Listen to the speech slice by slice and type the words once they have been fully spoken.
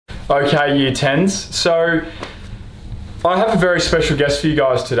Okay, Year 10s. So, I have a very special guest for you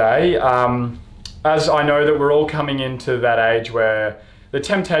guys today. As I know that we're all coming into that age where the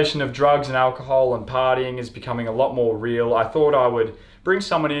temptation of drugs and alcohol and partying is becoming a lot more real, I thought I would bring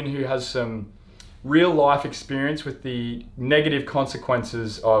someone in who has some real life experience with the negative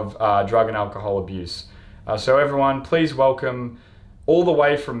consequences of drug and alcohol abuse. So everyone, please welcome all the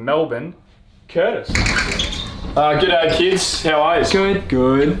way from Melbourne, Kurtis. G'day kids, how are you? Good.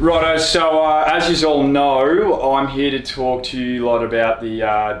 Good. Righto, so as you all know, I'm here to talk to you a lot about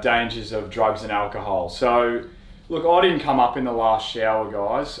the dangers of drugs and alcohol. So, look, I didn't come up in the last shower,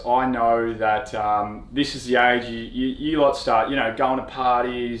 guys. I know that this is the age you lot start, you know, going to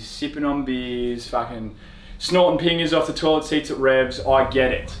parties, sipping on beers, fucking snorting pingers off the toilet seats at Revs. I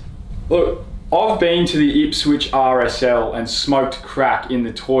get it. Look, I've been to the Ipswich RSL and smoked crack in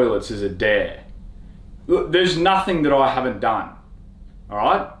the toilets as a dare. Look, there's nothing that I haven't done. All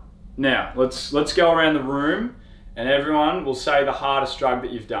right? Now, let's go around the room and everyone will say the hardest drug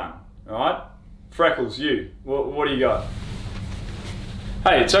that you've done. All right? Freckles, you. What do you got?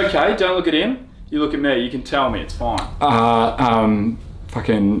 Hey, it's okay. Don't look at him. You look at me. You can tell me. It's fine.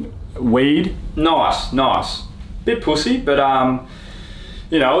 Fucking weed. Nice. Bit pussy, but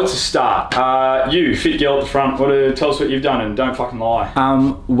you know, it's a start. You, fit girl at the front, tell us what you've done and don't fucking lie.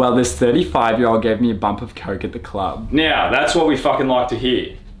 Well, this 35-year-old gave me a bump of coke at the club. Now, that's what we fucking like to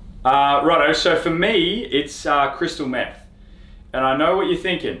hear. Righto, so for me, it's crystal meth. And I know what you're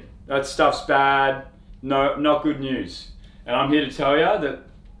thinking. That stuff's bad, no, not good news. And I'm here to tell you that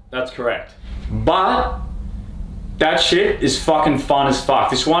that's correct. But that shit is fucking fun as fuck.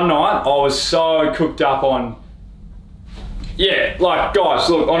 This one night, I was so cooked up on, yeah, like, guys,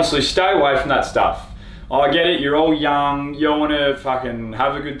 look, honestly, stay away from that stuff. I get it, you're all young, you want to fucking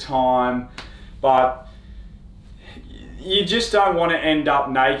have a good time, but you just don't want to end up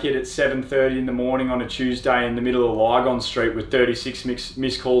naked at 7:30 in the morning on a Tuesday in the middle of Lygon Street with 36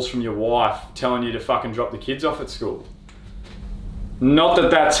 missed calls from your wife telling you to fucking drop the kids off at school. Not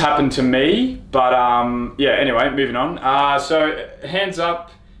that that's happened to me, but yeah, anyway, moving on. So hands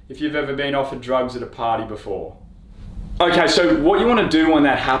up if you've ever been offered drugs at a party before. Okay, so what you want to do when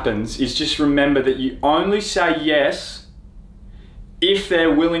that happens is just remember that you only say yes if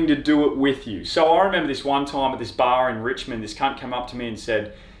they're willing to do it with you. So I remember this one time at this bar in Richmond, this cunt came up to me and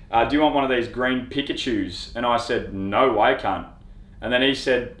said, do you want one of these green Pikachus? And I said, no way, cunt. And then he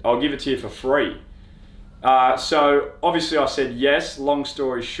said, I'll give it to you for free. So obviously I said yes. Long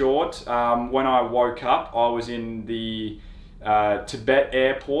story short, when I woke up, I was in the Tibet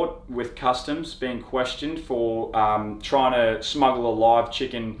airport with customs being questioned for trying to smuggle a live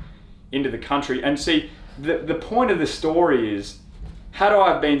chicken into the country. And see, the point of the story is, had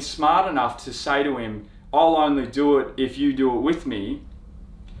I been smart enough to say to him, I'll only do it if you do it with me,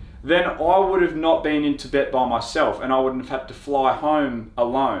 then I would have not been in Tibet by myself and I wouldn't have had to fly home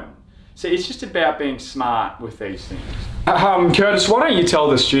alone. So it's just about being smart with these things. Kurtis, why don't you tell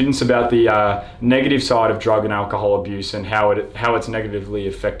the students about the negative side of drug and alcohol abuse and how it's negatively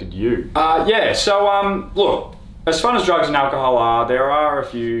affected you? Yeah, so look, as fun as drugs and alcohol are, there are a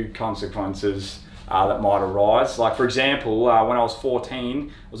few consequences that might arise. Like for example, when I was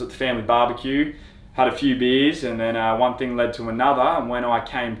 14, I was at the family barbecue, had a few beers, and then one thing led to another, and when I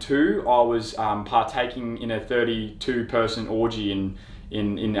came to, I was partaking in a 32-person orgy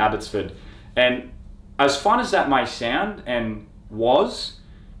in Abbotsford. And as fun as that may sound, and was,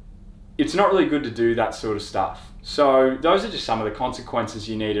 it's not really good to do that sort of stuff. So those are just some of the consequences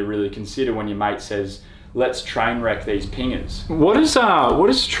you need to really consider when your mate says, let's train wreck these pingers. What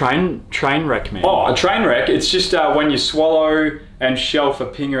does train wreck mean? Oh, a train wreck, it's just when you swallow and shelf a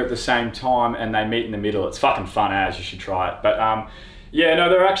pinger at the same time and they meet in the middle. It's fucking fun as, you should try it. But yeah, no,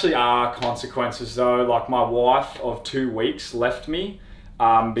 there actually are consequences though. Like my wife of 2 weeks left me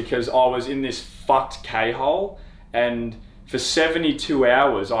because I was in this fucked K-hole, and for 72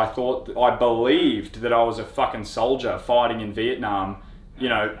 hours I believed that I was a fucking soldier fighting in Vietnam, you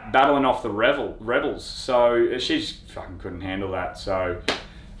know, battling off the rebels. So she fucking couldn't handle that. So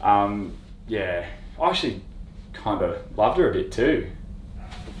yeah, I actually kind of loved her a bit too.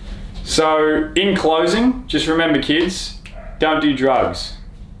 So in closing, just remember kids, don't do drugs.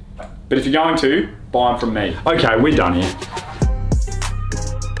 But if you're going to, buy them from me. Okay, we're done here.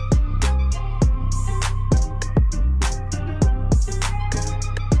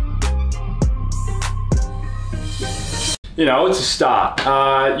 You know, it's a start.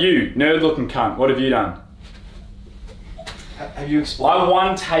 You, nerd-looking cunt, what have you done? Have you explained? I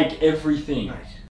one take everything. Nice.